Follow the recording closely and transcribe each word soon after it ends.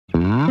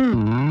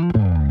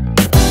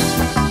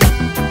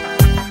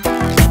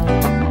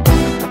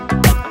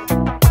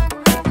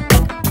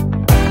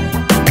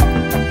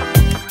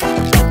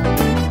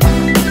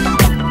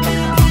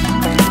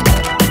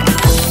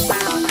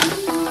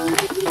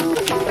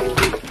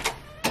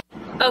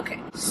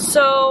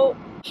So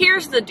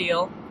here's the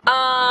deal.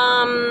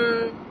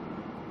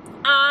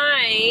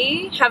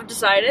 I have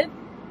decided,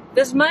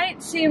 this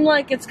might seem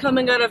like it's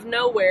coming out of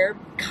nowhere,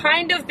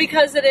 kind of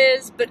because it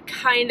is, but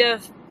kind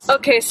of.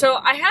 Okay, so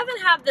I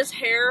haven't had this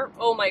hair,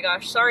 oh my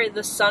gosh, sorry,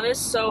 the sun is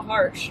so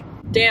harsh.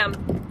 Damn,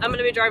 I'm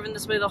gonna be driving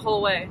this way the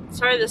whole way.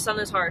 Sorry the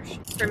sun is harsh.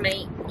 For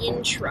my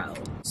intro.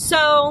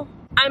 So,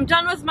 I'm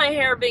done with my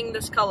hair being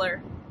this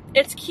color.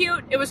 It's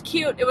cute, it was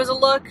a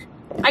look.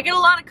 I get a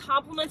lot of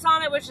compliments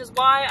on it, which is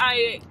why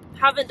I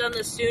haven't done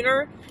this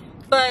sooner.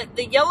 But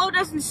the yellow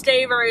doesn't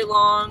stay very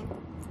long.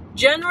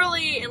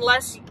 Generally,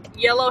 unless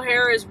yellow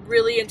hair is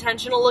really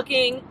intentional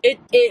looking, it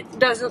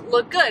doesn't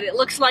look good. It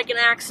looks like an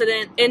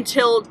accident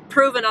until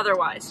proven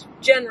otherwise,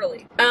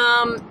 generally.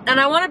 And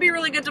I want to be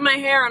really good to my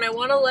hair, and I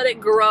want to let it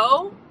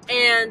grow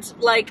and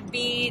like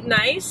be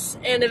nice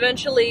and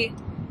eventually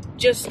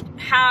just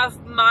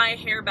have my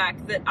hair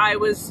back that I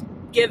was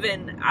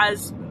given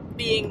as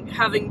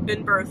having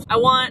been birthed. I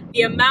want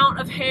the amount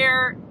of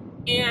hair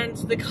and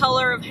the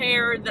color of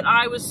hair that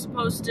I was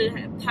supposed to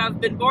have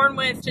been born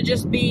with to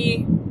just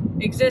be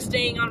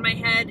existing on my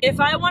head. If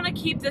I want to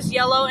keep this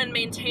yellow and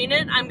maintain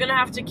it, I'm gonna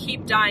have to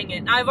keep dyeing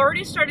it. I've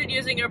already started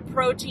using a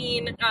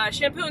protein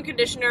shampoo and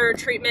conditioner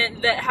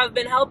treatment that have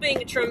been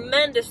helping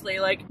tremendously.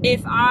 Like,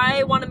 if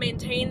I want to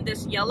maintain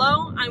this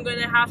yellow, I'm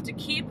gonna have to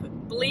keep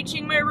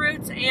bleaching my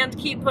roots and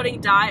keep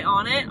putting dye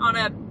on it on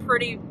a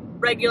pretty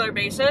regular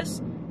basis.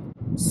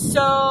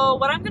 So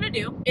what I'm gonna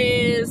do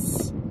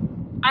is,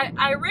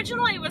 I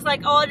originally was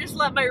like, oh, I'll just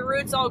let my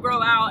roots all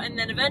grow out and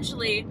then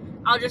eventually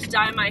I'll just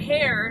dye my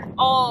hair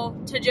all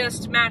to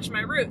just match my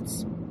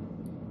roots.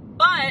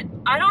 But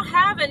I don't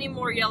have any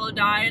more yellow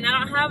dye and I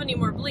don't have any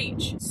more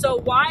bleach. So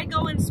why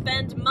go and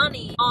spend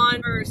money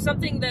on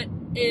something that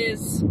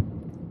is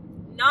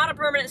not a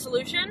permanent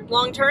solution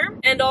long term,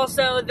 and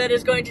also that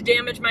is going to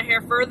damage my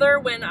hair further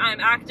when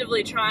I'm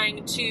actively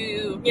trying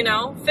to, you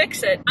know,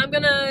 fix it. I'm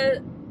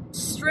gonna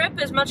strip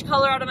as much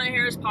color out of my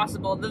hair as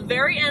possible. The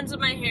very ends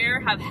of my hair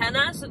have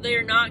henna, so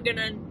they're not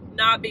gonna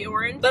not be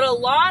orange, but a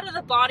lot of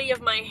the body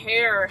of my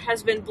hair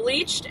has been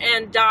bleached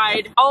and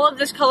dyed. All of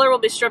this color will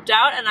be stripped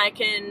out and I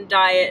can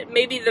dye it.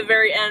 Maybe the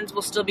very ends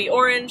will still be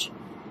orange.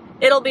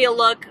 It'll be a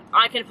look.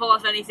 I can pull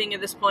off anything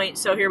at this point,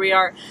 so here we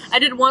are. I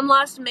did one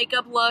last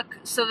makeup look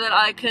so that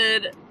I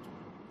could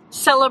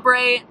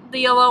celebrate the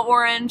yellow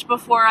orange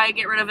before I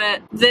get rid of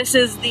it. This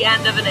is the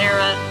end of an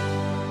era,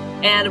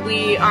 and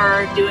we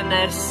are doing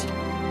this.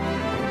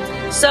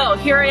 So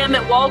here I am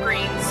at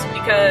Walgreens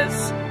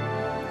because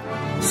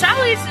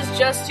Sally's is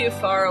just too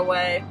far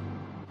away.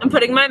 I'm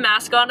putting my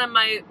mask on and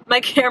my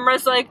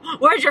camera's like,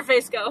 where'd your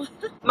face go?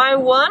 My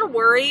one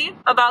worry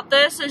about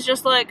this is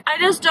just like, I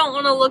just don't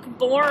want to look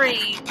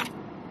boring.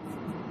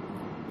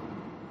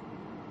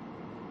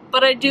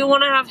 But I do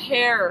want to have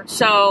hair,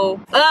 so,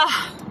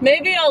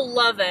 maybe I'll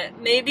love it.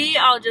 Maybe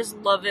I'll just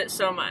love it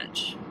so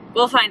much.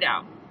 We'll find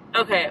out.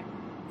 Okay,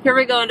 here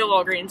we go into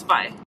Walgreens,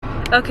 bye.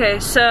 Okay,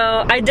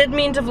 so I did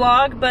mean to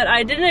vlog, but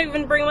I didn't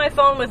even bring my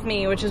phone with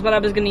me, which is what I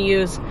was gonna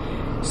use.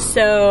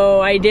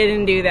 So I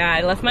didn't do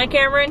that. I left my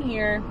camera in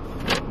here,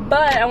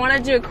 but I want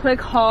to do a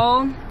quick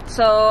haul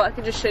so I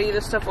can just show you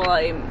this stuff while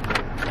I'm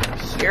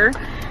here.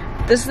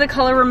 This is the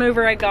color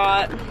remover I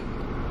got.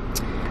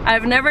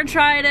 I've never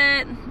tried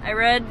it. I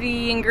read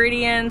the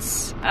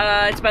ingredients.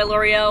 It's by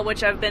L'Oreal,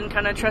 which I've been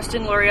kind of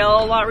trusting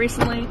L'Oreal a lot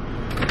recently.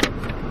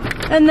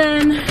 And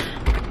then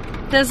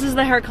this is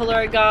the hair color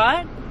I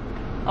got.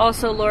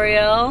 Also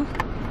L'Oreal.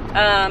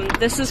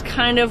 This is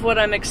kind of what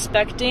I'm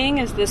expecting,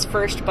 is this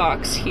first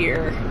box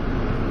here,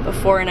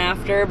 before and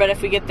after, but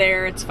if we get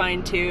there, it's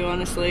fine too,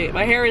 honestly.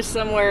 My hair is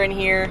somewhere in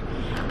here.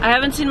 I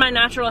haven't seen my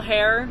natural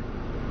hair,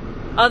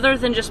 other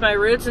than just my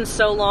roots, in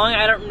so long.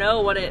 I don't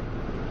know what it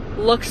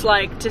looks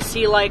like to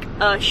see like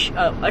a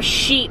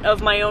sheet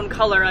of my own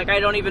color. Like, I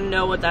don't even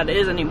know what that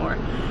is anymore.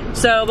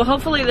 So, but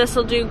hopefully this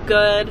will do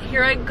good.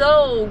 Here I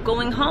go,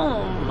 going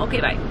home.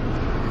 Okay, bye.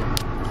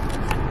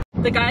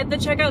 The guy at the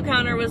checkout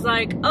counter was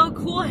like, oh,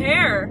 cool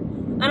hair.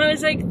 And I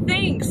was like,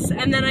 thanks.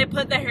 And then I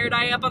put the hair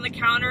dye up on the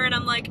counter and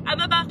I'm like, I'm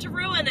about to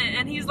ruin it.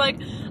 And he's like,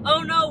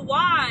 oh no,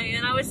 why?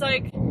 And I was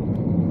like,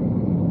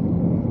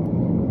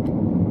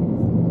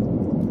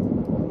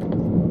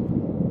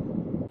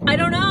 I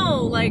don't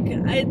know, like,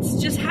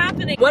 it's just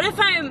happening. What if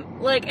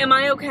I'm, like, am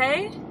I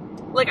okay?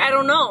 Like, I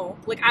don't know.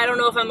 Like, I don't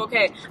know if I'm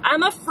okay.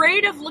 I'm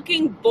afraid of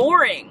looking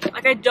boring.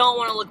 Like, I don't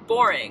want to look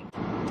boring.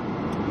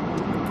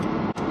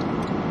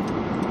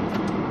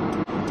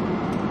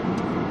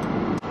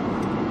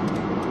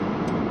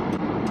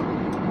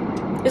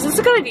 Is this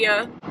a good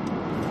idea?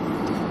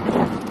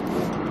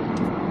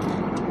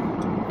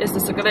 Is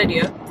this a good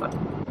idea?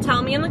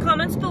 Tell me in the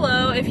comments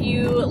below if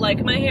you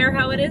like my hair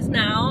how it is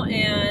now,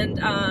 and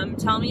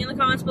tell me in the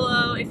comments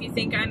below if you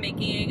think I'm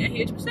making a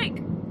huge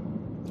mistake.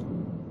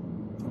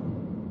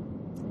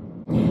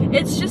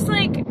 It's just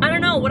like, I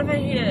don't know, what if I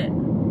hate it?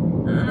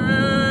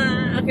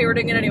 Okay, we're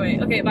doing it anyway.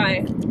 Okay,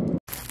 bye.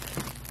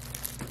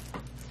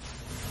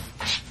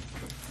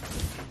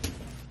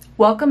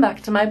 Welcome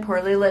back to my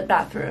poorly lit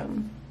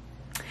bathroom.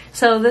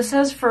 So this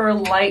says for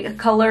light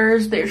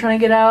colors that you're trying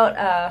to get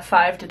out,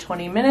 5 to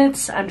 20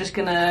 minutes. I'm just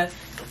gonna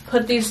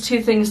put these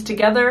two things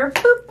together,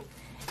 boop,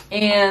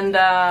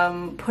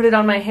 and put it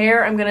on my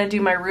hair. I'm gonna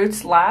do my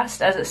roots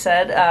last, as it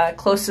said,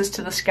 closest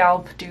to the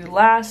scalp do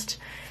last,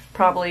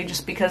 probably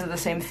just because of the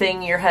same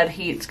thing, your head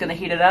heat's gonna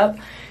heat it up.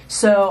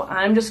 So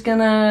I'm just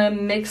gonna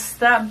mix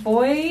that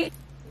boy.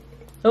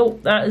 Oh,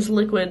 that is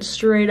liquid,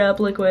 straight up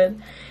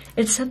liquid.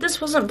 It said this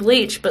wasn't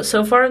bleach, but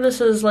so far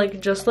this is like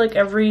just like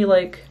every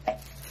like,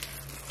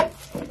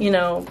 you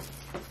know,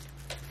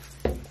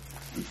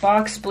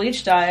 box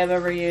bleach dye I've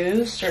ever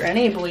used, or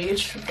any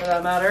bleach for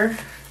that matter.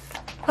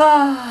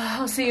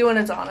 I'll see you when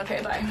it's on.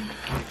 Okay, bye.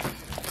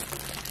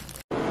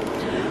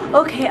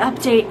 Okay,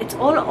 update. It's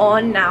all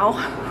on now.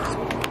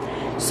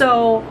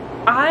 So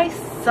I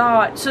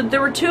thought, so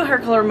there were 2 hair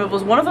color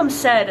removals. One of them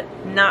said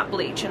not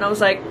bleach, and I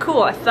was like,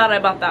 cool, I thought I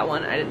bought that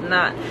one. I did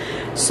not.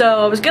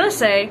 So I was gonna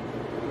say,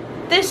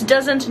 this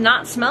doesn't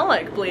not smell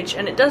like bleach,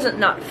 and it doesn't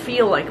not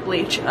feel like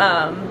bleach,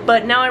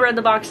 but now I read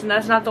the box and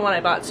that's not the one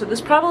I bought, so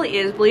this probably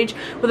is bleach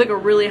with like a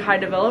really high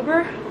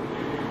developer.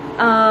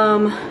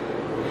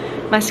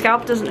 My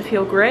scalp doesn't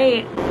feel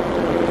great.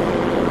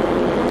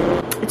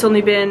 It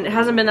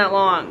hasn't been that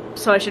long,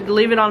 so I should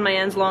leave it on my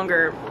ends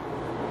longer,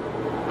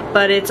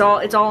 but it's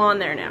all on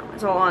there now.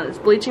 It's all on. It's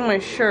bleaching my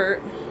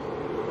shirt,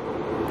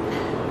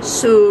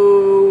 so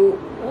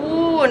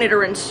ooh, I need to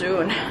rinse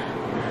soon.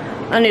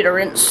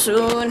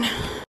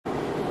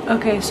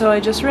 Okay, so I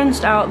just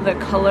rinsed out the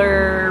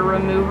color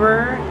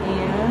remover,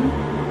 and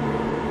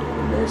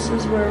this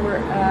is where we're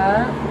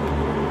at. I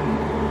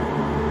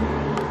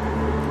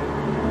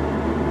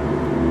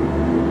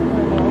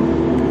don't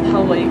know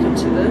how well you can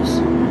see this.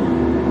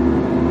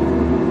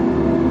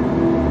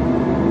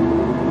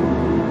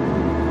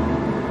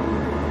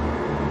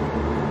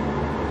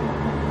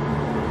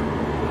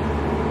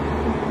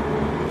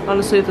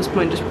 Honestly, at this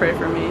point, just pray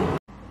for me.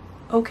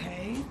 Okay.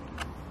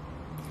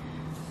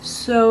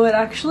 So it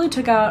actually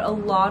took out a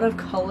lot of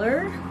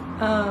color.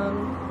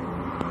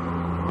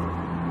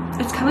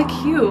 It's kind of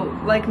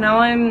cute. Like now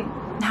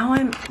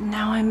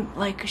I'm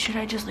like, should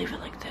I just leave it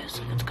like this?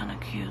 Like, it's kind of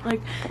cute.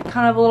 Like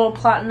kind of a little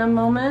platinum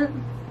moment.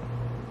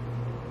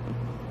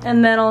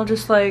 And then I'll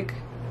just like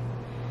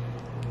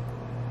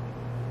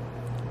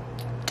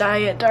dye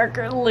it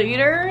darker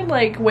later.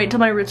 Like wait till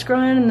my roots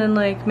grow in and then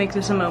like make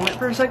this a moment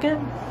for a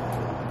second.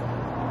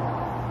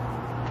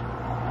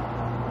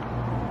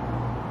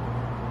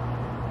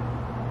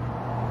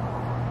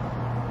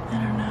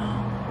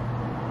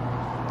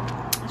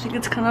 I think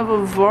it's kind of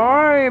a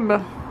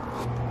vibe.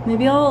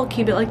 Maybe I'll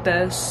keep it like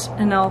this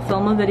and I'll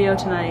film a video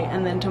tonight,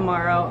 and then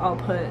tomorrow I'll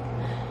put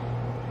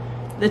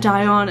the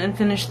dye on and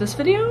finish this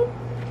video.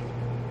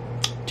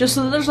 Just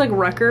so that there's like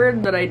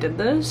record that I did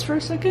this for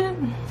a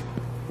second.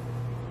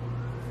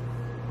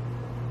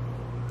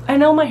 I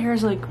know my hair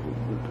is like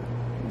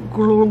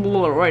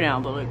right now,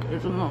 but like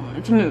it's a moment,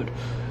 it's a mood.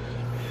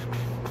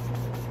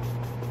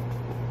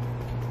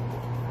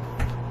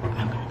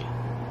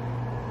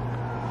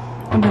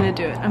 I'm gonna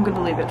do it. I'm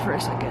gonna leave it for a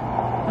second.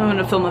 I'm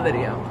gonna film a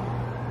video.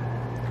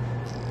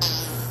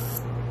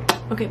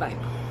 Okay, bye.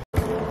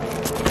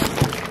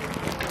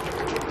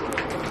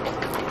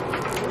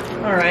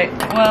 Alright,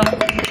 well,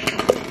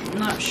 I'm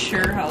not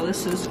sure how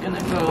this is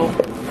gonna go.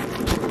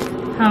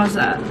 How's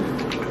that?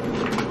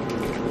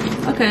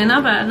 Okay,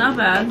 not bad, not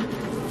bad.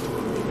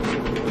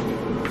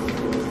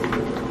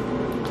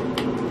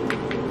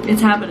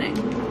 It's happening.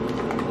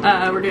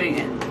 We're doing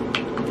it.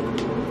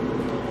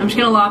 I'm just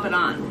gonna lop it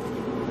on.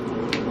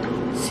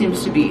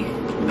 Seems to be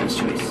the best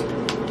choice.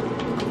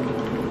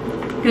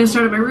 Gonna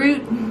start at my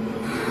root.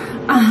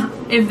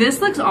 If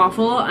this looks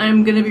awful,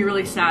 I'm gonna be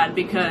really sad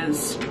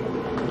because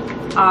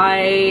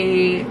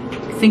I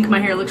think my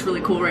hair looks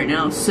really cool right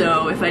now.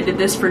 So if I did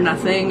this for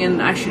nothing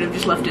and I should have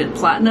just left it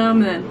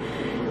platinum, then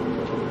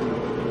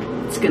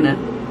it's gonna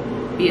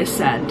be a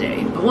sad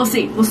day. But we'll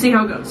see. We'll see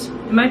how it goes.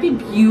 It might be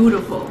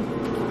beautiful.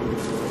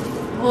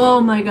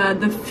 Oh my god,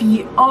 the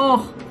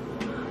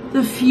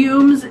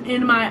fumes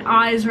in my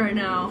eyes right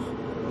now.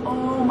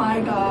 Oh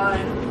my god.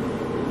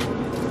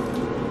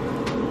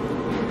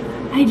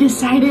 I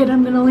decided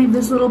I'm gonna leave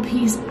this little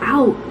piece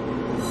out.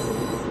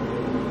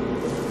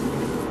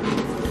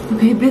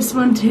 Okay, this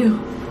one too.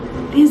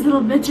 These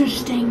little bits are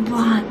staying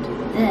blonde.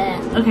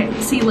 Okay,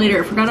 see you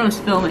later. I forgot I was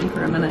filming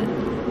for a minute.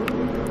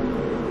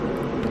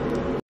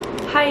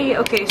 Hi,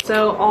 okay,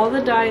 so all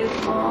the dye is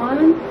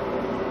on.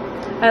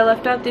 I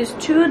left out these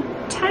 2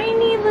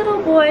 tiny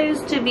little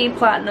boys to be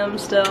platinum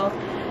still.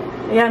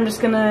 Yeah, I'm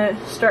just gonna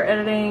start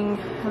editing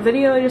a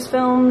video I just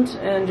filmed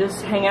and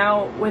just hang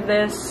out with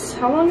this.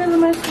 How long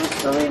am I supposed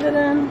to leave it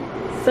in?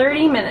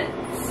 30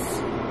 minutes.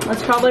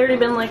 That's probably already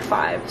been like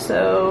 5,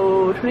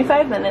 so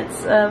 25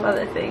 minutes of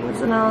other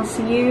things, and I'll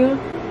see you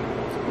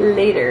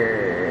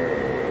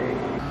later.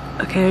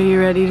 Okay, are you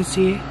ready to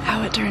see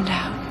how it turned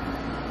out?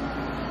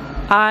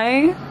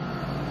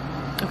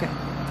 Okay.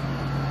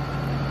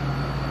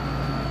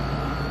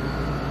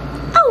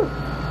 Oh!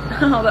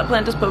 Oh, that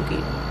plant is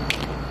pokey.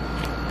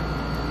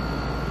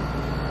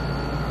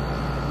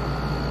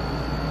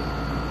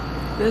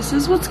 this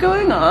is what's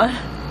going on.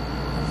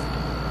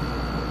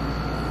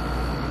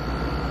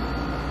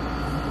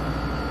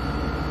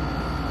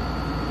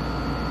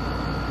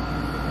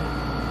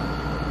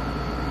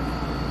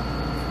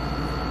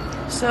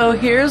 So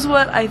here's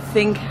what I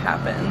think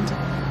happened.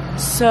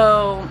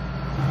 So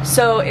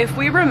if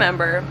we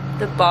remember,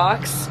 the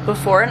box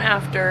before and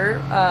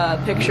after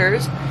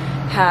pictures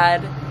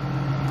had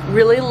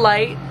really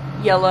light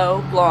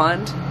yellow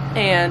blonde,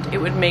 and it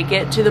would make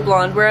it to the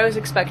blonde where I was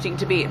expecting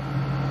to be.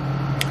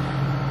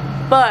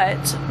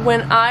 But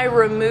when I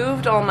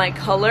removed all my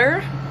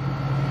color,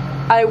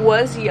 I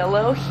was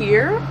yellow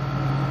here,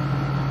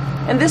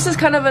 and this is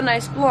kind of a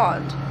nice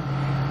blonde.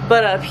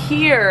 But up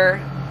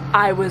here,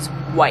 I was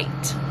white.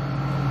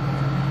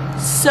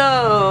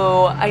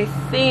 So I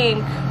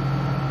think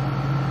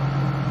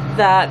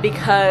that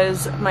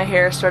because my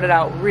hair started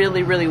out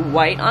really, really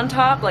white on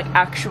top, like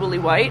actually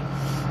white,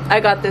 I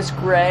got this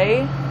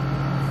gray,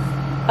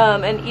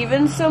 and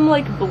even some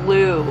like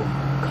blue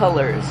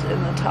colors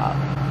in the top.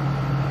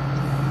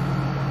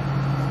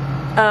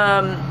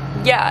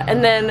 Yeah,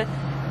 and then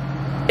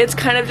it's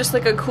kind of just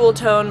like a cool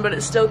tone, but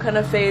it still kind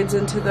of fades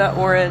into the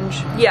orange.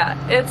 Yeah,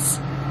 it's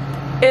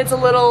a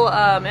little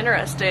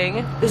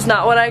interesting. It's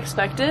not what I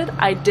expected.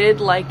 I did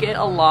like it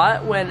a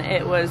lot when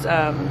it was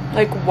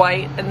like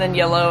white and then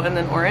yellow and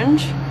then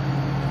orange.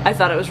 I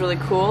thought it was really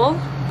cool.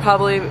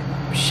 Probably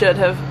should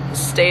have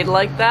stayed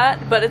like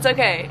that, but it's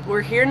okay.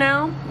 We're here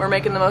now. We're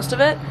making the most of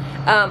it.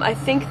 I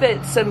think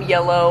that some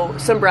yellow,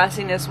 some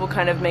brassiness will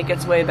kind of make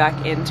its way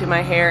back into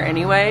my hair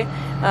anyway.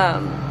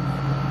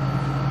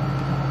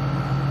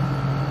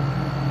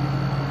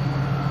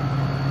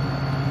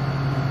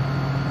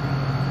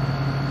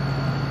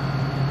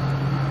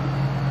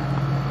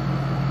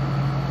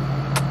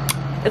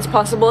 It's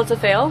possible it's a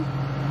fail,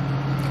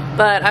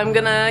 but I'm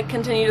gonna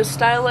continue to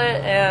style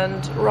it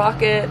and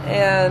rock it,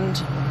 and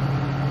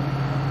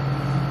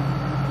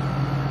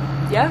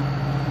yeah.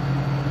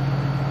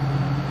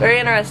 Very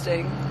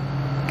interesting.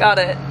 Got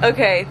it.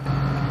 Okay.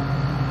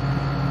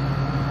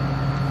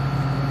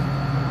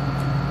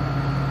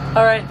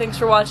 Alright, thanks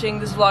for watching.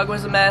 This vlog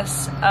was a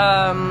mess.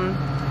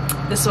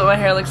 This is what my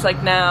hair looks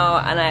like now,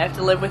 and I have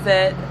to live with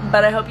it,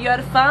 but I hope you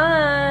had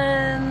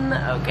fun.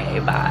 Okay,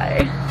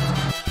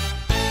 bye.